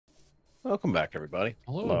Welcome back, everybody.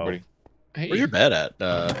 Hello, Hello. everybody. Hey. Where's your bed at?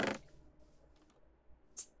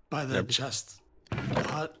 By the Nebris? chest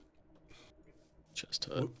hut. Chest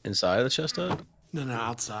hut. Inside of the chest hut? No, no,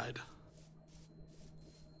 outside.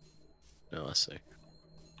 No, I see.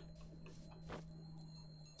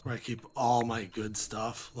 Where I keep all my good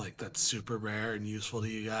stuff. Like, that's super rare and useful to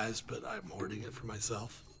you guys, but I'm hoarding it for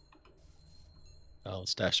myself. Oh,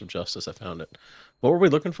 stash of justice. I found it. What were we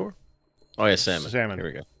looking for? Oh yeah, salmon. Salmon. Here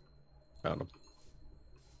we go. Found them.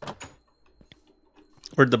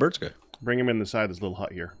 Where'd the birds go? Bring him in the side of this little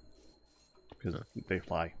hut here. Because they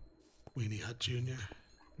fly. Weenie Hut Jr.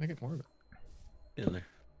 Make it more of it. Get in there.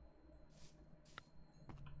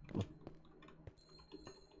 Come on.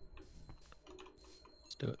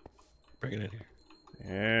 Let's do it. Bring it in here.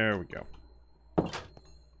 There we go.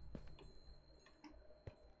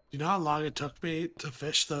 You know how long it took me to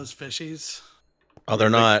fish those fishies? Oh, they're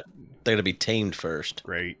not. They're gonna be tamed first,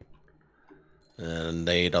 Great. and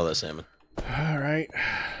they ate all that salmon. Alright.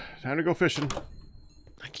 Time to go fishing.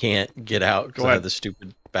 I can't get out because Go I have ahead. this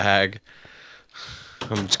stupid bag.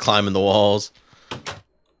 I'm just climbing the walls.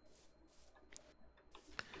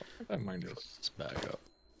 That mind is. Let's back up.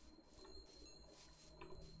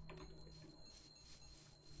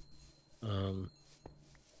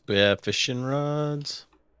 We have fishing rods.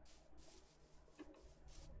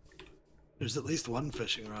 There's at least one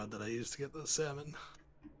fishing rod that I use to get those salmon.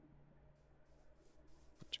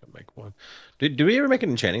 Just gonna make one. Do we ever make an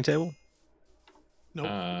enchanting table? Nope.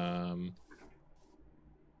 Uh.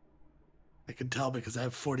 I can tell because I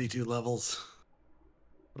have 42 levels.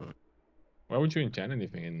 Why would you enchant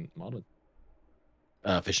anything in modded?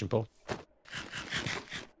 Fishing pole.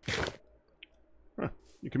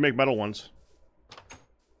 You can make metal ones.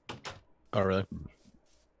 Oh, really?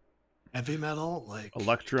 Heavy metal, like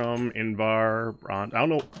Electrum, Invar, Bronze. I don't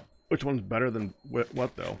know which one's better than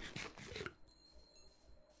what though.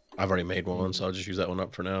 I've already made one, so I'll just use that one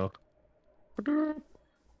up for now.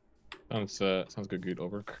 Sounds good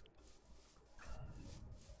over.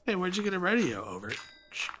 hey, where'd you get a radio over?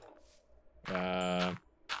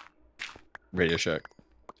 Radio Shack.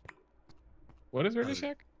 What is Radio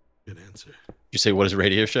Shack? Good answer. You say what is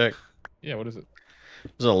Radio Shack? Yeah, what is it?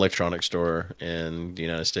 It was an electronics store in the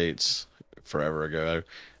United States forever ago.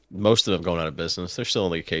 Most of them going out of business. There's still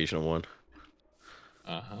the occasional one.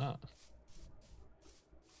 Uh-huh.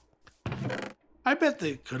 I bet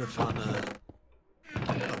they could have found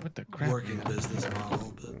What the crap? working business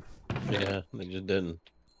model, but Yeah, they just didn't.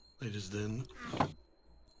 they just didn't.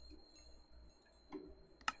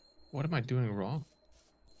 What am I doing wrong?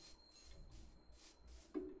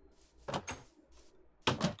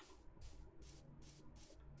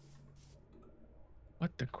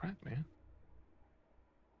 What the crap, man?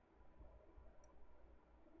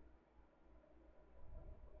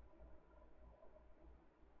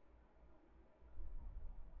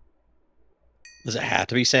 Does it have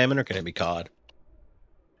to be salmon or can it be cod?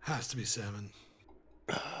 Has to be salmon.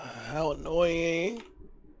 How annoying.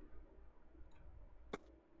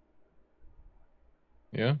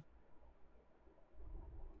 Yeah?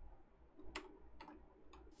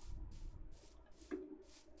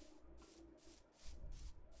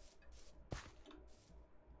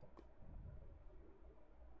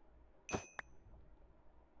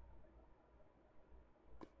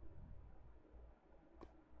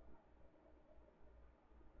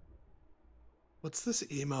 What's this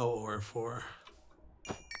emo ore for?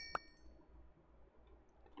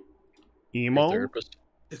 Emo? Therapist.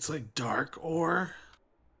 It's like dark ore.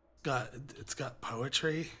 It's got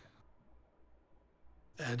poetry.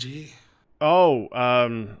 Edgy. Oh,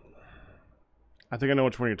 I think I know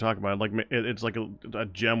which one you're talking about. Like it's like a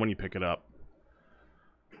gem when you pick it up.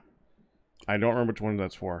 I don't remember which one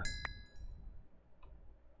that's for.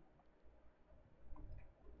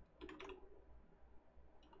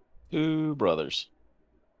 Two brothers.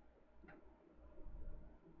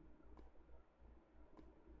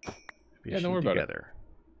 Yeah, don't worry about it. Together.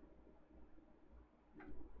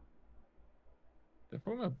 They're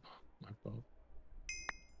from my boat.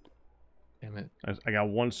 Damn it. I got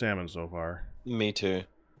one salmon so far. Me too.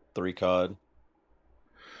 3 cod.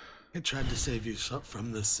 I tried to save you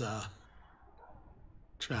from this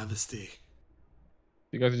travesty.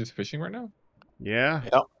 You guys are just fishing right now? Yeah.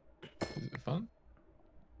 Yep. Is it fun?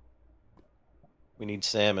 We need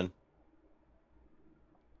salmon.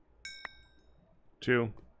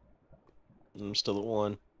 2. I'm still at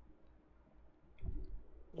 1.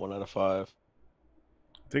 1 out of 5.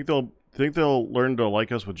 Think they'll learn to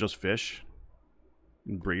like us with just fish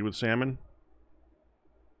and breed with salmon.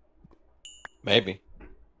 Maybe.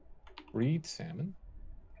 Breed salmon?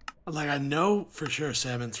 Like I know for sure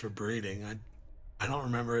salmon's for breeding. I don't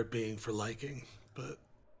remember it being for liking, but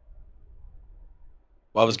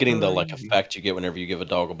Well, I was getting the like Grindy. effect you get whenever you give a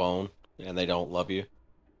dog a bone and they don't love you.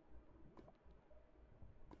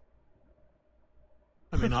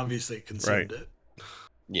 I mean obviously it consumed it.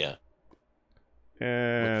 Yeah.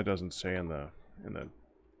 It doesn't say in the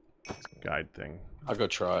guide thing. I'll go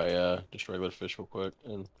try just regular fish real quick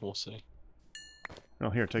and we'll see. Oh,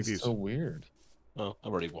 here, take It's these. so weird. Oh,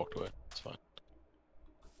 I've already walked away. It's fine.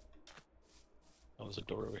 Oh, there's a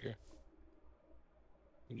door over here.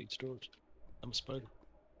 Who needs doors? I'm a spider.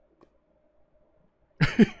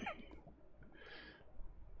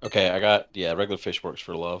 Okay, I got, yeah, regular fish works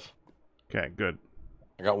for love. Okay, good.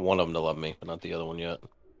 I got one of them to love me, but not the other one yet.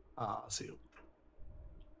 See.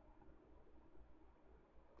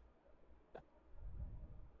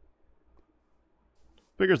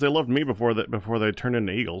 Figures they loved me before they turned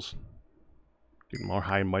into eagles. Get more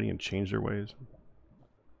high and mighty and change their ways.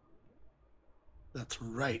 That's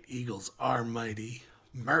right. Eagles are mighty.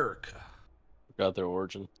 America. Forgot their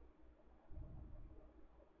origin.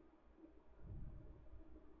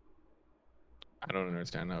 I don't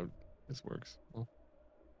understand how this works. Well,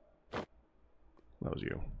 That was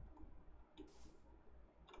you.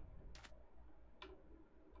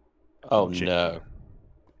 Oh Shit. no.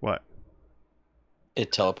 What?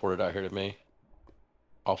 It teleported out here to me.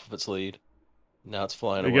 Off of its lead. Now it's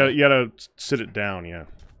flying You away. gotta sit it down, yeah.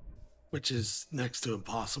 Which is next to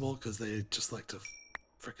impossible because they just like to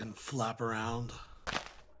freaking flap around.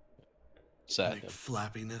 Sad. Like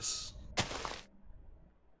flappiness.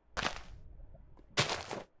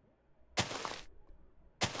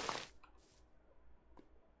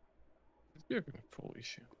 holy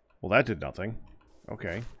shit. Well, that did nothing.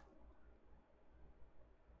 Okay.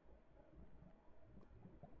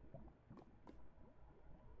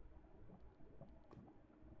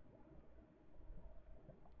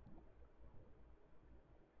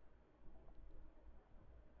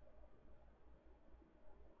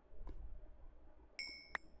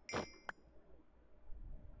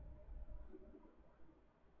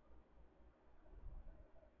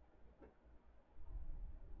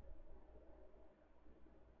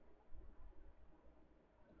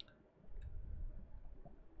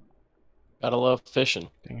 Gotta love fishing.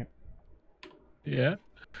 Dang it. Yeah.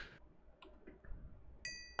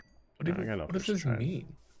 No, I got no What does fish to this try.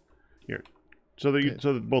 mean? Here. So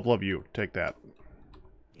that both love you. Take that.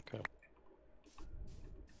 Okay.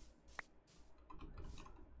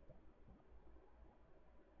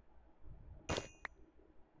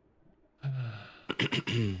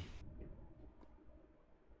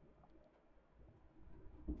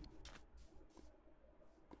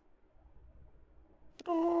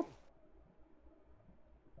 Oh.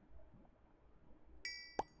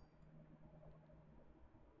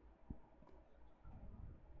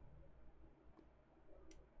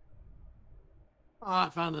 I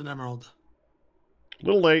found an emerald. A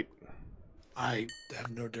little late. I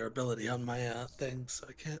have no durability on my thing, so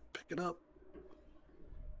I can't pick it up.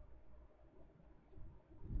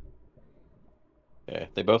 Okay,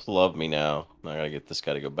 they both love me now. I gotta get this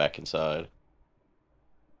guy to go back inside.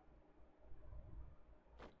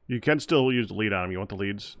 You can still use the lead on him. You want the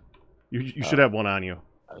leads? You should have one on you.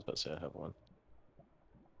 I was about to say I have one.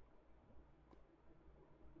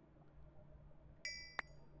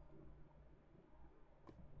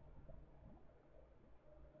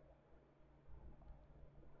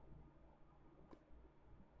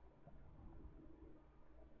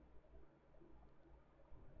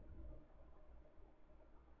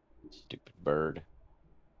 Stupid bird.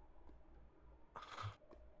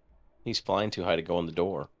 He's flying too high to go in the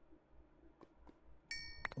door.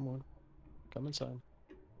 Come on. Come inside.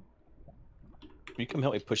 Will you come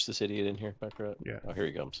help me push this idiot in here, Baccarat? Yeah. Oh, here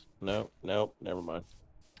he comes. No, no, never mind.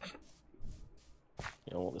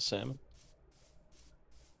 You don't want the salmon?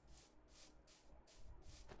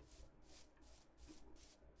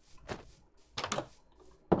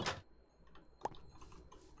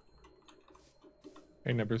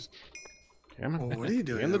 Hey, Nebris. Damn it. Well, what are you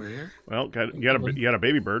doing And the- over here? Well, you got a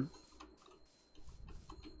baby bird.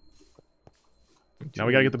 Now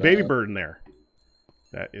we gotta get the baby bird in there.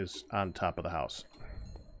 That is on top of the house.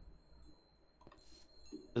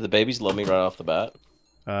 Do the babies love me right off the bat?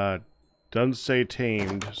 Doesn't say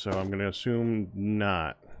tamed, so I'm gonna assume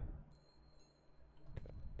not.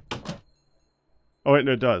 Oh wait,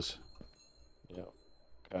 no, it does. Yeah.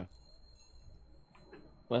 Okay.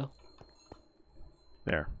 Well,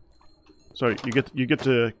 There. So you get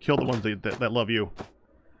to kill the ones that love you.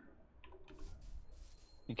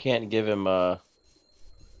 you can't give him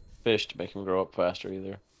fish to make him grow up faster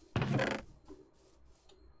either.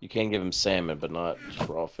 You can give him salmon, but not just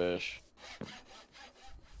raw fish.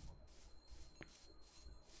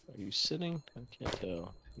 Are you sitting? I can't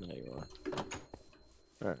tell. No, you are.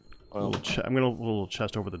 All right. Well, I'm gonna a little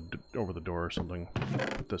chest over the door or something.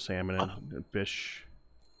 Put the salmon in and fish.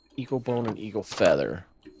 eagle bone and eagle feather.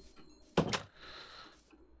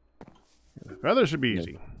 Feathers should be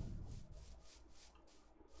easy.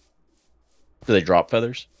 Do they drop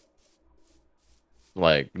feathers?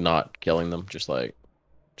 Like not killing them, just like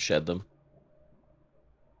shed them.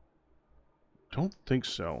 Don't think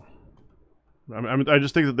so. I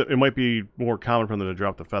just think that it might be more common for them to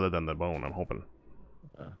drop the feather than the bone. I'm hoping.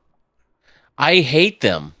 I hate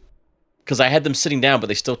them because I had them sitting down, but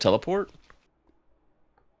they still teleport.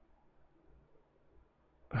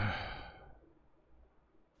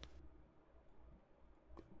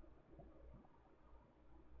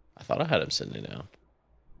 I thought I had them sitting down.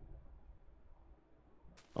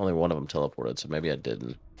 Only one of them teleported, so maybe I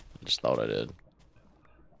didn't. I just thought I did.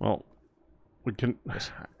 Well, we can.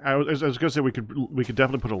 I was gonna say we could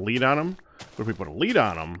definitely put a lead on them, but if we put a lead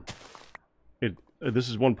on them, this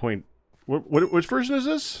is 1. Which version is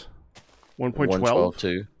this? 1.12.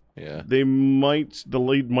 1.12.2. Yeah. The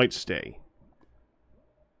lead might stay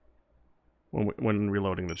when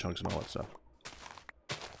reloading the chunks and all that stuff.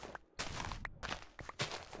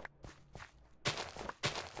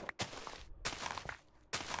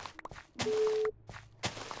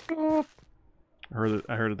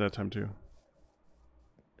 I heard it that time too.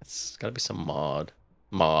 It's got to be some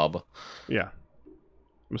mob. Yeah.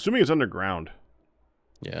 I'm assuming it's underground.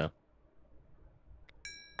 Yeah.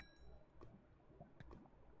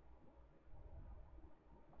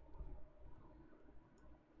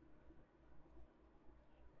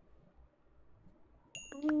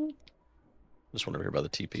 Just want to hear about the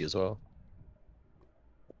TP as well.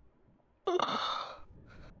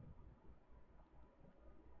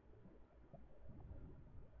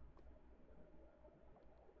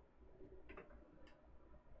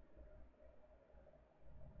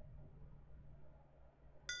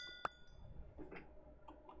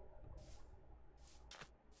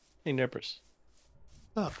 Hey, Nebris.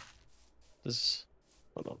 Oh,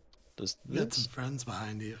 Hold on. Does you got this some friends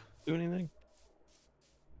behind you. do anything?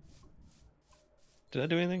 Did I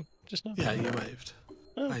do anything just now? Yeah, you waved.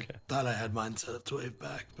 Oh, I okay. thought I had mine set up to wave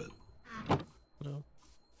back, but No.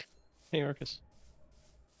 Hey, Arcus.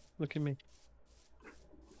 Look at me.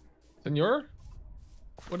 Senor?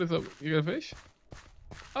 What is up? You got a fish?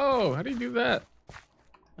 Oh, how do you do that?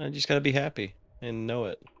 I just gotta be happy and know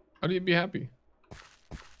it. How do you be happy?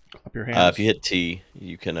 Up your hands. If you hit T,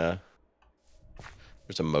 you can. There's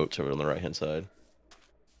a moat over on the right hand side.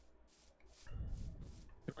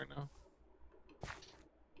 Right now.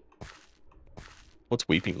 What's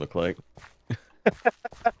weeping look like?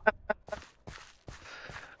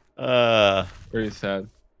 Very sad.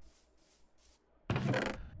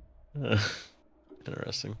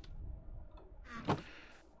 Interesting.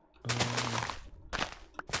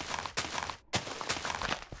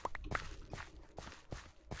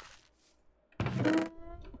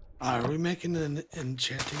 are we making an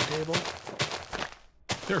enchanting table?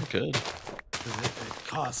 They're good. 'Cause it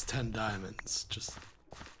costs 10 diamonds. Just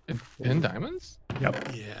 10 diamonds?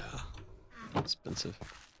 Yep. yeah. Expensive.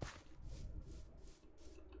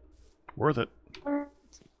 Worth it.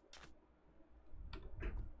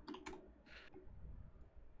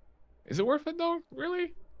 Is it worth it though?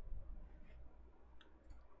 Really?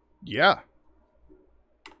 Yeah.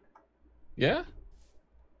 Yeah?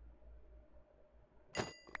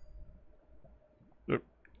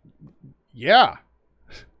 Yeah.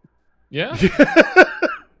 Yeah?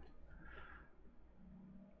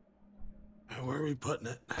 Where are we putting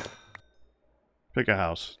it? Pick a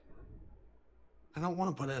house. I don't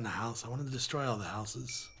want to put it in a house. I want to destroy all the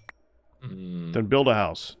houses. Mm. Then build a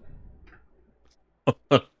house.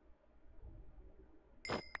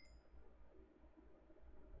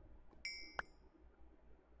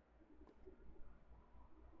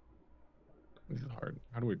 This is hard.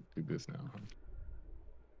 How do we do this now?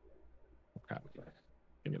 Oh, crap.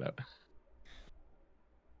 Figure it out.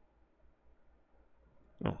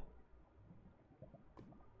 Oh.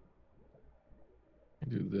 I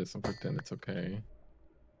do this and pretend it's okay.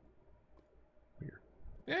 Weird.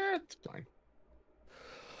 Yeah, it's fine.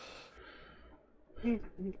 All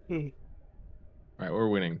right, we're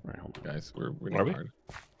winning, All right, hold on. guys. We're winning Are we? hard.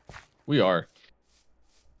 We are.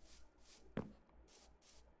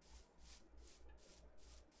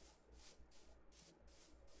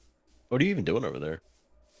 What are you even doing over there?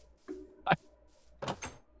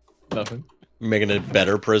 Nothing. You making a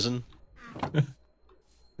better prison?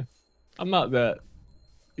 I'm not that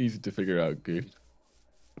easy to figure out, dude.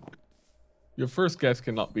 Your first guess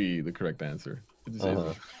cannot be the correct answer. It just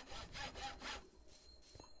isn't.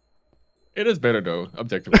 It is better though,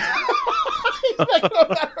 objectively.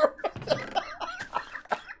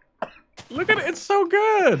 Look at it, it's so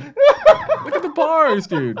good. Look at the bars,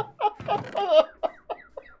 dude.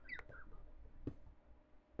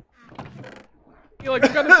 You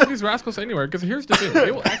gotta put these rascals anywhere, because here's the thing,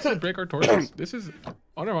 they will actually break our torches. This is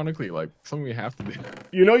unironically like something we have to do.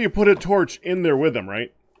 You know you put a torch in there with them,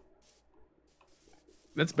 right?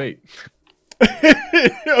 That's bait. Okay.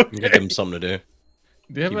 Give them something to do.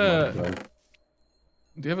 Do you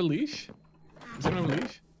have a leash? Does anyone have a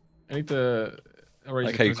leash? I need to erase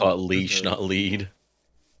Like the how you call it prison- leash, not lead.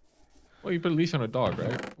 Well, you put a leash on a dog,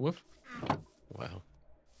 right? Woof. Wow.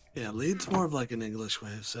 Yeah, lead's more of like an English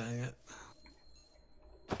way of saying it.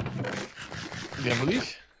 Do you have a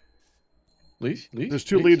leash? Leash? Leash? There's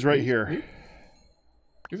 2 Leash? leads right Leash? here. Leash?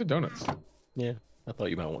 These are donuts. Yeah, I thought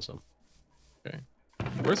you might want some. Okay.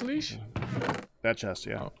 Where's the leash? That chest,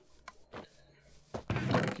 yeah. Oh.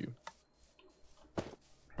 Thank you.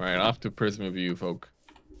 Alright, off to prison with you, folk.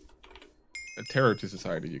 A terror to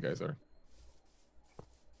society, you guys are.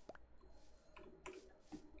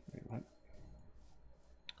 Wait, what?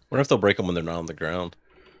 Wonder if they'll break them when they're not on the ground.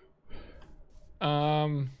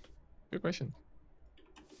 Good question.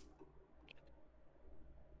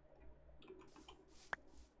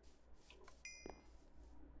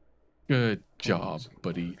 Good job,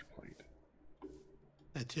 buddy.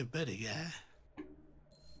 That's your buddy, yeah.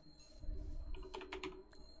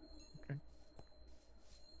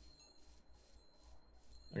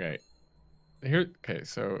 Okay. Here. Okay,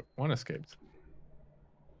 so one escaped.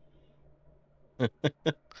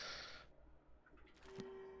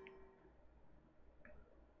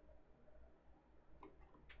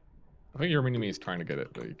 I think your enemy is trying to get it,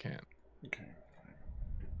 but you can't. Okay.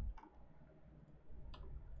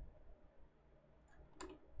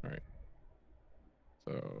 All right.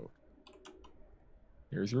 So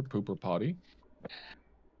here's your pooper potty.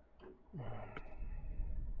 All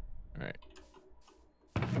right.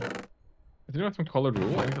 I do have some colored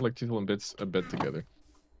wool. I need to like chisel and bits a bit together.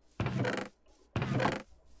 I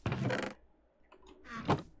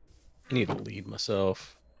need a lead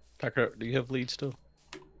myself. Packer, do you have lead still?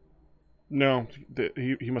 No,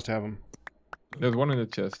 he must have them. There's one in the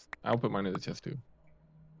chest. I'll put mine in the chest too.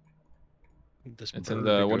 This It's in bird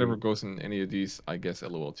the to whatever go- goes in any of these, I guess,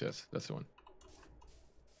 LOL chest. That's the one.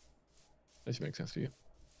 That should make sense to you.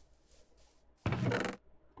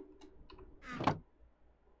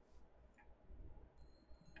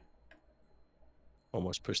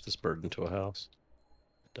 Almost pushed this bird into a house.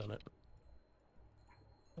 Done it.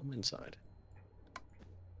 I'm inside.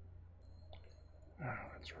 Oh,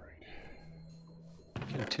 that's right.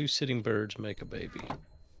 Can 2 sitting birds make a baby?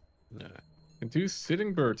 No. Can 2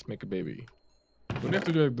 sitting birds make a baby? Don't you have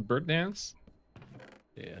to do like, the bird dance?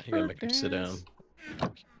 Yeah, you gotta Bird make them sit down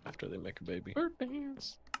dance. after they make a baby. Bird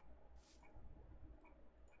dance.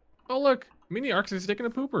 Oh look, Mini Arx is taking a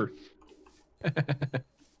pooper.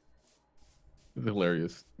 It's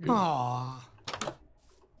hilarious. Good. Aww.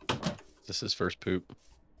 This is his first poop.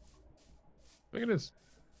 Look at this.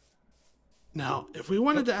 Now, if we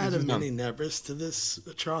wanted to add this a is done. mini Nebris to this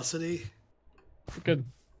atrocity, Good.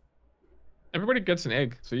 Everybody gets an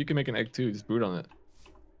egg, so you can make an egg too. Just brood on it.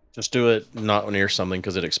 Just do it not near something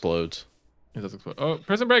because it explodes. It does explode. Oh,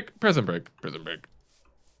 Prison Break, Prison Break, Prison Break.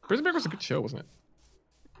 Prison Break was a good show, wasn't it?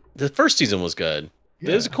 The first season was good. It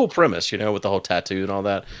was a Yeah. cool premise, you know, with the whole tattoo and all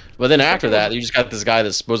that. But then after that, you just got this guy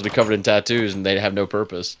that's supposed to be covered in tattoos and they have no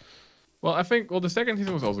purpose. Well, I think the second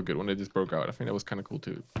season was also good when it just broke out. I think that was kind of cool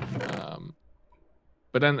too.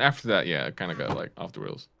 But then after that, yeah, it kind of got like off the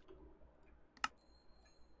rails.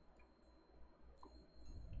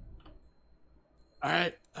 all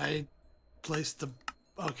right, I placed the.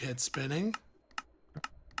 Okay, it's spinning.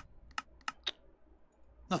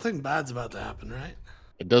 Nothing bad's about to happen, right?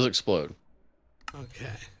 It does explode.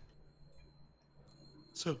 Okay.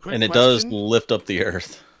 So, quick And it does question. lift up the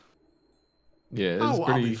earth. Yeah, it's Oh,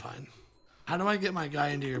 I'll be pretty. fine. How do I get my guy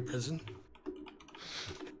into your prison?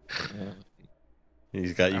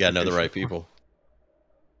 You got to know the right people.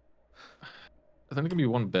 There's only gonna be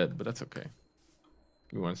one bed, but that's okay.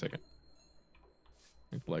 Give me 1 second.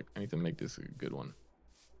 I need to make this a good one.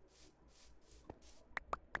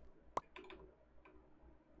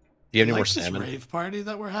 Do you have any Like more this salmon? rave party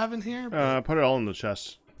that we're having here? but- Put it all in the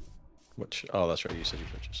chest. Which? Oh, that's right. You said you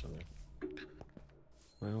purchased something.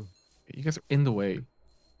 Well, You guys are in the way.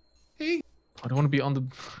 Hey, I don't want to be on the.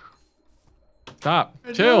 Stop.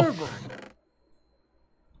 Chill. adorable.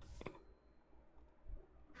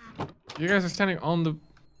 You guys are standing on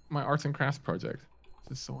my arts and crafts project.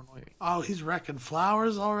 This is so annoying. Oh, he's wrecking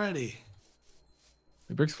flowers already.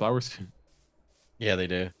 He breaks flowers too. Yeah, they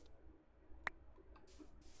do.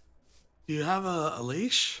 Do you have a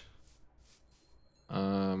leash?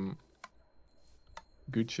 Good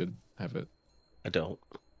should have it. I don't.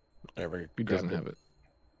 I never He grabbed doesn't it. have it.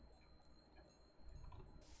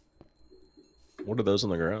 What are those on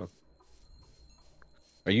the ground?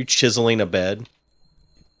 Are you chiseling a bed?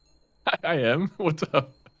 I am. What's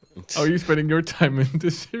up? How are you spending your time in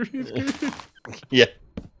this series? Yeah.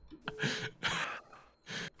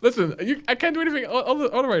 Listen, I can't do anything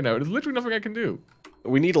other right now. There's literally nothing I can do.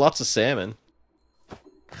 We need lots of salmon.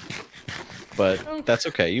 But that's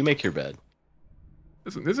okay. You make your bed.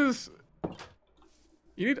 Listen, this is...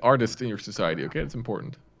 You need artists in your society, okay? It's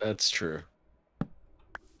important. That's true.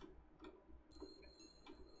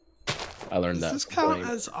 I learned Does that. this from count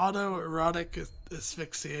playing. as autoerotic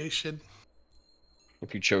asphyxiation?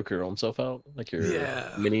 If you choke your own self out, like your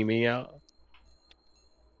Yeah. mini me out.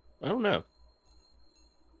 I don't know.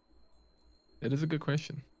 It is a good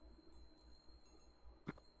question.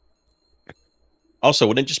 Also,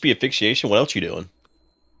 wouldn't it just be asphyxiation? What else you doing?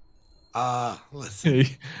 Listen.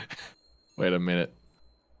 Wait a minute.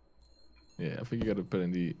 Yeah, I think you gotta put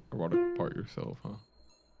in the erotic part yourself, huh?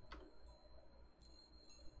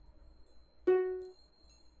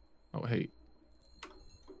 Oh, hey.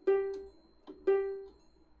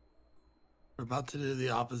 We're about to do the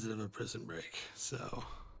opposite of a prison break, so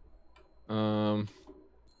Um,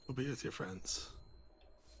 we'll be with your friends.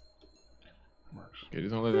 okay,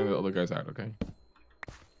 just don't let the other guys out, okay?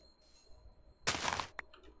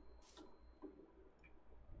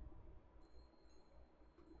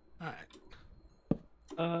 Alright.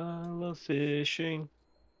 I love fishing.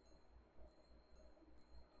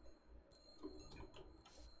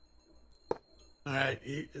 Alright,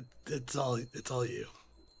 it's all you.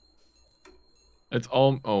 It's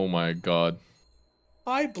all... Oh my god.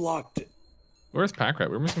 I blocked it. Where's Packrat?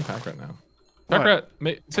 We're missing Packrat now. What?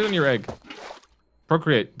 Packrat, sit on your egg.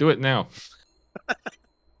 Procreate. Do it now.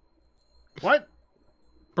 What?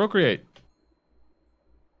 Procreate.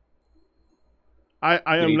 I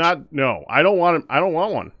am not. No, I don't want. I don't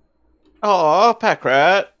want one. Oh, pack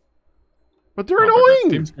rat. But they're Oh, Packrat. annoying.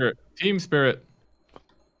 Team spirit. Team spirit.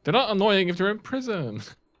 They're not annoying if they're in prison.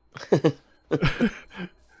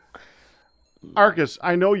 Arcus,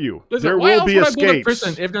 I know you. Listen, there why will else be would I build a escapes.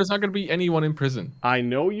 prison if there's not going to be anyone in prison? I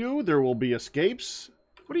know you. There will be escapes.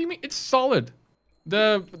 What do you mean? It's solid.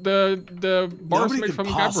 The bars Nobody made could from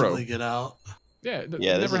possibly Gabbro. get out. Yeah, Yeah, this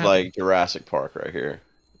never is happened. like Jurassic Park right here.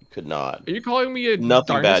 You could not. Are you calling me a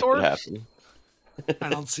Nothing bad dinosaur? could happen. I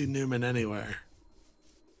don't see Newman anywhere.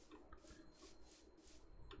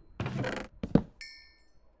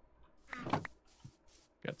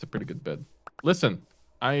 Yeah, it's a pretty good bed. Listen,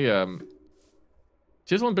 Chisel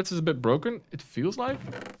and Bits is a bit broken. It feels like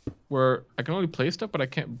where I can only play stuff, but I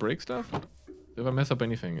can't break stuff. If I mess up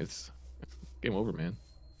anything, it's game over, man.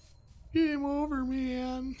 Game over,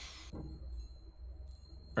 man. All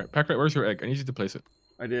right, Packrat, where's your egg? I need you to place it.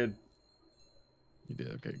 I did. You did.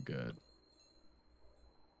 Okay, good.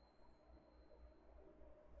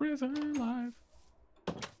 Prison life.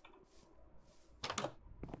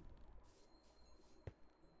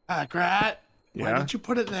 Packrat, why Yeah? did you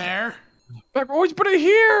put it there? Packrat, why'd you put it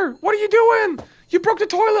here? What are you doing? You broke the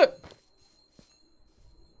toilet.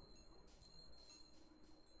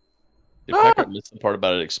 Did Packard miss the part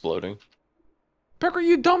about it exploding? Packrat,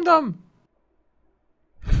 you dum-dum.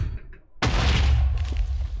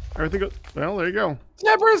 Everything goes. Well, there you go.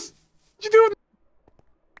 Nebris, what you doing?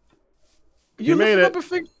 You made lifted it. Up a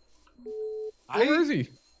thing. Where is he?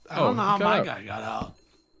 I don't know how he got my out. guy got out.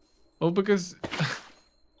 Well, because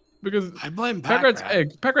I blame Packrat's Packrat.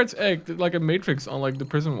 egg. Packrat's egg did like a matrix on like the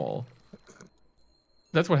prison wall.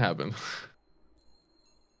 That's what happened.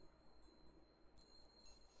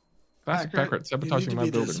 Classic Packrat You need sabotaging to my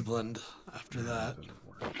be building. disciplined after that.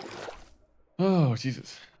 Oh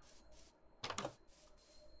Jesus!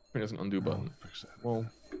 There's an undo button. Well,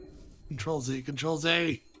 Control Z, Control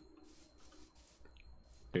Z.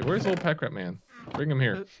 okay, where's old Packrat man? Bring him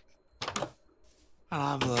here. I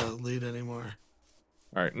don't have the lead anymore.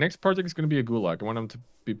 All right, next project is going to be a gulag. I want him to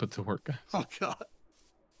be put to work. Oh god.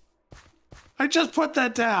 I just put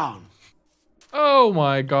that down. Oh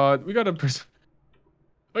my God, we got a prison.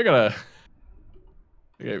 We got a.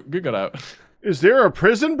 Okay, we got out. Is there a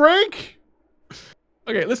prison break?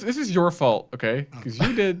 Okay, listen, this is your fault, okay? Because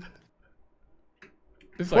you did.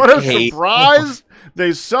 It's What a hate- surprise!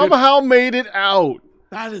 They somehow made it out.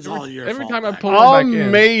 That is all your every fault. time I Packrat. pull it back in,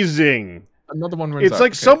 Amazing. another one runs It's out.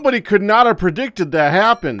 like Okay. somebody could not have predicted that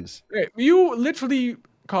happens. Okay, you literally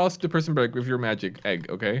cause the prison break with your magic egg,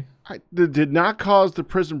 okay? I did not cause the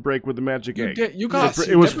prison break with the magic egg. You caused. Yes,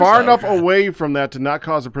 It was Nebris far got enough it. away from that to not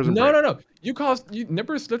cause a prison break. No. You caused.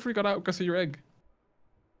 Nebris literally got out because of your egg.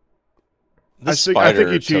 The I think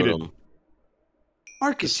spider he cheated. totem.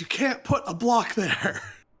 Marcus, you can't put a block there.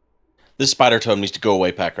 This spider totem needs to go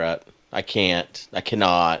away, Pack Rat. I can't. I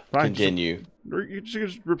cannot Fine, continue. You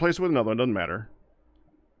just replace it with another one. Doesn't matter.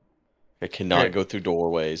 I cannot Okay. go through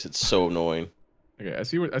doorways. It's so annoying. Okay, I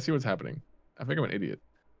see what's happening. I think I'm an idiot.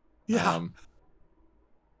 Yeah. Um,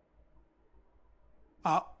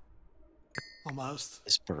 Oh, almost.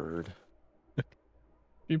 This bird. can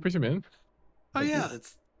you push him in? Oh Thank yeah, you.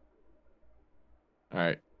 it's All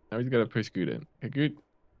right. Now he's got to push Good in. Okay, Good.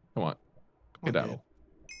 Come on. Get Come on, out. dude.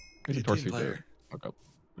 There's a Good torch team suit there. player. Fuck up.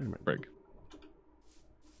 Wait a minute. Break.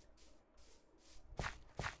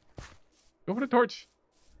 Go for the torch.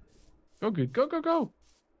 Go, Good. Go. Go,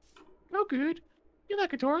 Good. You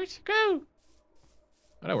like a torch? Go.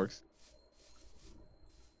 Oh, that works.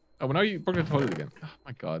 Oh, well, now you broke the toilet again. Oh,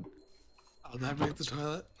 my God. Oh, did I break the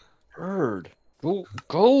toilet? Bird. Go,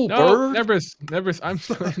 No, bird. Nebris, I'm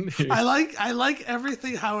still in here. I like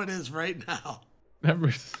everything how it is right now.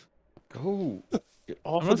 Nebris. Go. Get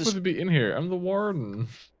I'm off not of this. supposed to be in here. I'm the warden.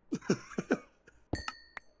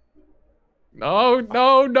 No.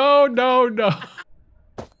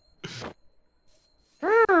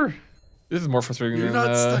 This is more frustrating You're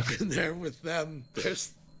than not stuck in there with them.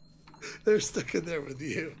 They're stuck in there with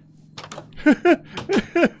you. my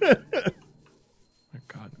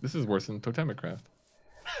God, this is worse than Totemic Craft.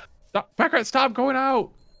 Stop, Packrat, stop going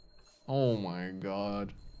out! Oh my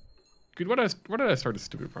God. Good, what did I start this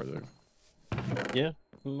stupid project? Yeah.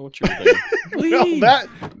 I don't know what you're thinking. No, Please! that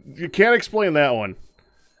you can't explain that one.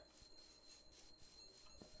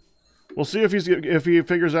 We'll see if he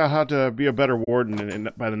figures out how to be a better warden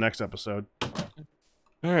by the next episode. All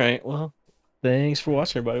right. Well, thanks for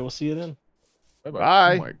watching, everybody. We'll see you then.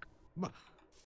 Bye-bye. Bye. Oh my